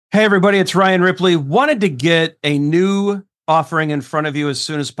Hey, everybody, it's Ryan Ripley. Wanted to get a new offering in front of you as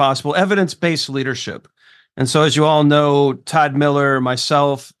soon as possible, evidence-based leadership. And so, as you all know, Todd Miller,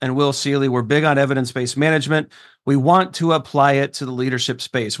 myself, and Will Seeley, we're big on evidence-based management. We want to apply it to the leadership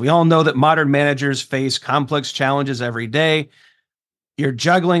space. We all know that modern managers face complex challenges every day. You're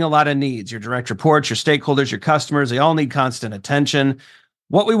juggling a lot of needs, your direct reports, your stakeholders, your customers, they all need constant attention.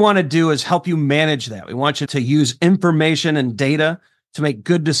 What we want to do is help you manage that. We want you to use information and data to make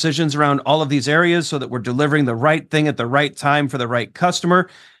good decisions around all of these areas so that we're delivering the right thing at the right time for the right customer.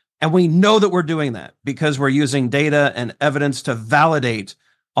 And we know that we're doing that because we're using data and evidence to validate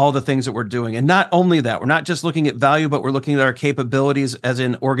all the things that we're doing. And not only that, we're not just looking at value, but we're looking at our capabilities as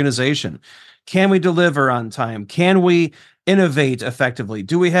an organization. Can we deliver on time? Can we innovate effectively?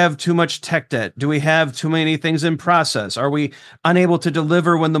 Do we have too much tech debt? Do we have too many things in process? Are we unable to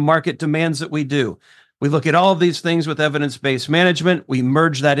deliver when the market demands that we do? We look at all of these things with evidence-based management. We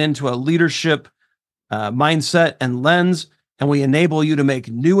merge that into a leadership mindset and lens, and we enable you to make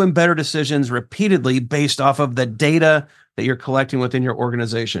new and better decisions repeatedly based off of the data that you're collecting within your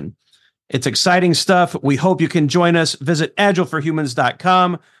organization. It's exciting stuff. We hope you can join us. Visit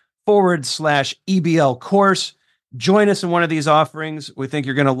agileforhumans.com/EBL course. Join us in one of these offerings. We think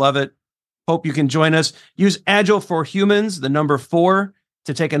you're going to love it. Hope you can join us. Use Agile for Humans, the number 4,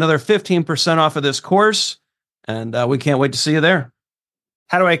 to take another 15% off of this course. And we can't wait to see you there.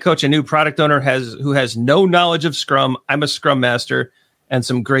 How do I coach a new product owner who has no knowledge of Scrum? I'm a Scrum Master, and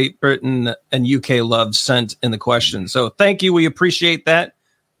some Great Britain and UK love sent in the question. So thank you. We appreciate that.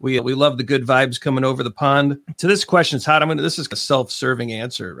 We love the good vibes coming over the pond. To this question, Todd, this is a self-serving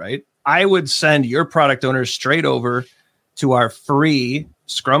answer, right? I would send your product owners straight over to our free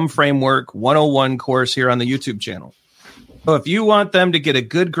Scrum Framework 101 course here on the YouTube channel. So if you want them to get a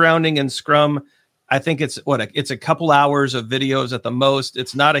good grounding in Scrum, I think it's a couple hours of videos at the most.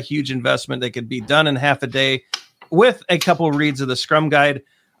 It's not a huge investment. They could be done in half a day with a couple of reads of the Scrum Guide.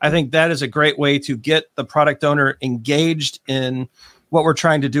 I think that is a great way to get the product owner engaged in what we're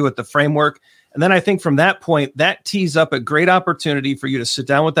trying to do with the framework. And then I think from that point, that tees up a great opportunity for you to sit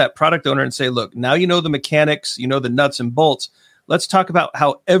down with that product owner and say, look, now you know the mechanics, you know the nuts and bolts. Let's talk about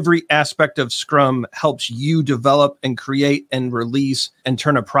how every aspect of Scrum helps you develop and create and release and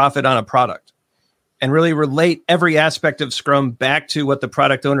turn a profit on a product, and really relate every aspect of Scrum back to what the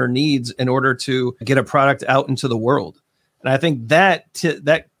product owner needs in order to get a product out into the world. And I think that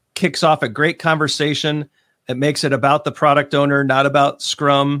kicks off a great conversation. It makes it about the product owner, not about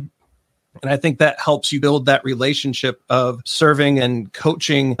Scrum. And I think that helps you build that relationship of serving and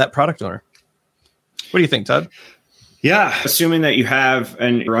coaching that product owner. What do you think, Todd? Yeah, assuming that you have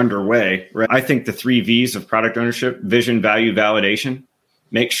and you're underway, right? I think the 3 V's of product ownership: vision, value, validation.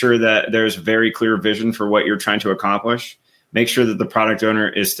 Make sure that there's very clear vision for what you're trying to accomplish. Make sure that the product owner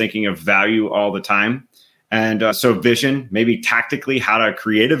is thinking of value all the time. And so vision, maybe tactically how to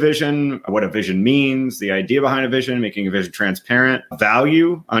create a vision, what a vision means, the idea behind a vision, making a vision transparent.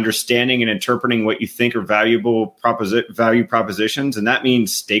 Value, understanding and interpreting what you think are valuable value propositions. And that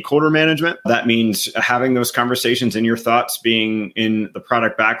means stakeholder management. That means having those conversations in your thoughts, being in the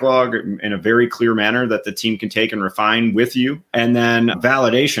product backlog in a very clear manner that the team can take and refine with you. And then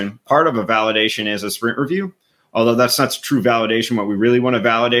validation. Part of a validation is a sprint review. Although that's not true validation. What we really want to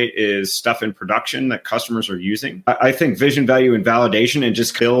validate is stuff in production that customers are using. I think vision, value, and validation, and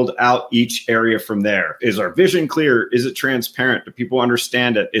just build out each area from there. Is our vision clear? Is it transparent? Do people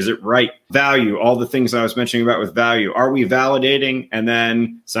understand it? Is it right? Value, all the things I was mentioning about with value. Are we validating? And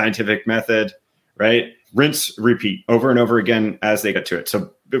then scientific method, right? Rinse, repeat over and over again as they get to it.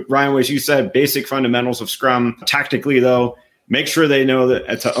 So Ryan, as you said, basic fundamentals of Scrum. Tactically though, make sure they know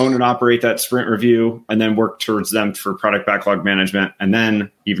that to own and operate that sprint review, and then work towards them for product backlog management, and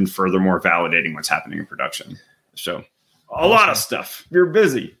then even furthermore validating what's happening in production. So a lot of stuff. You're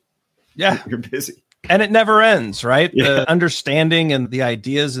busy. Yeah, you're busy. And it never ends, right? Yeah. The understanding and the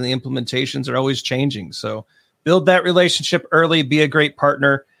ideas and the implementations are always changing. So build that relationship early, be a great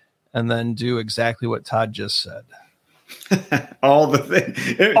partner, and then do exactly what Todd just said. All the things.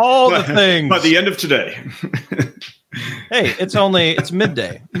 By the end of today. Hey, it's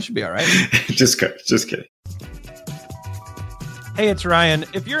midday. You should be all right. Just kidding. Hey, it's Ryan.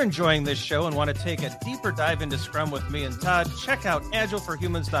 If you're enjoying this show and want to take a deeper dive into Scrum with me and Todd, check out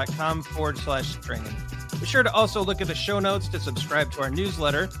agileforhumans.com/training. Be sure to also look at the show notes to subscribe to our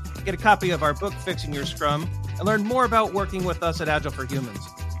newsletter, get a copy of our book, Fixing Your Scrum, and learn more about working with us at Agile for Humans.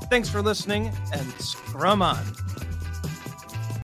 Thanks for listening, and Scrum on.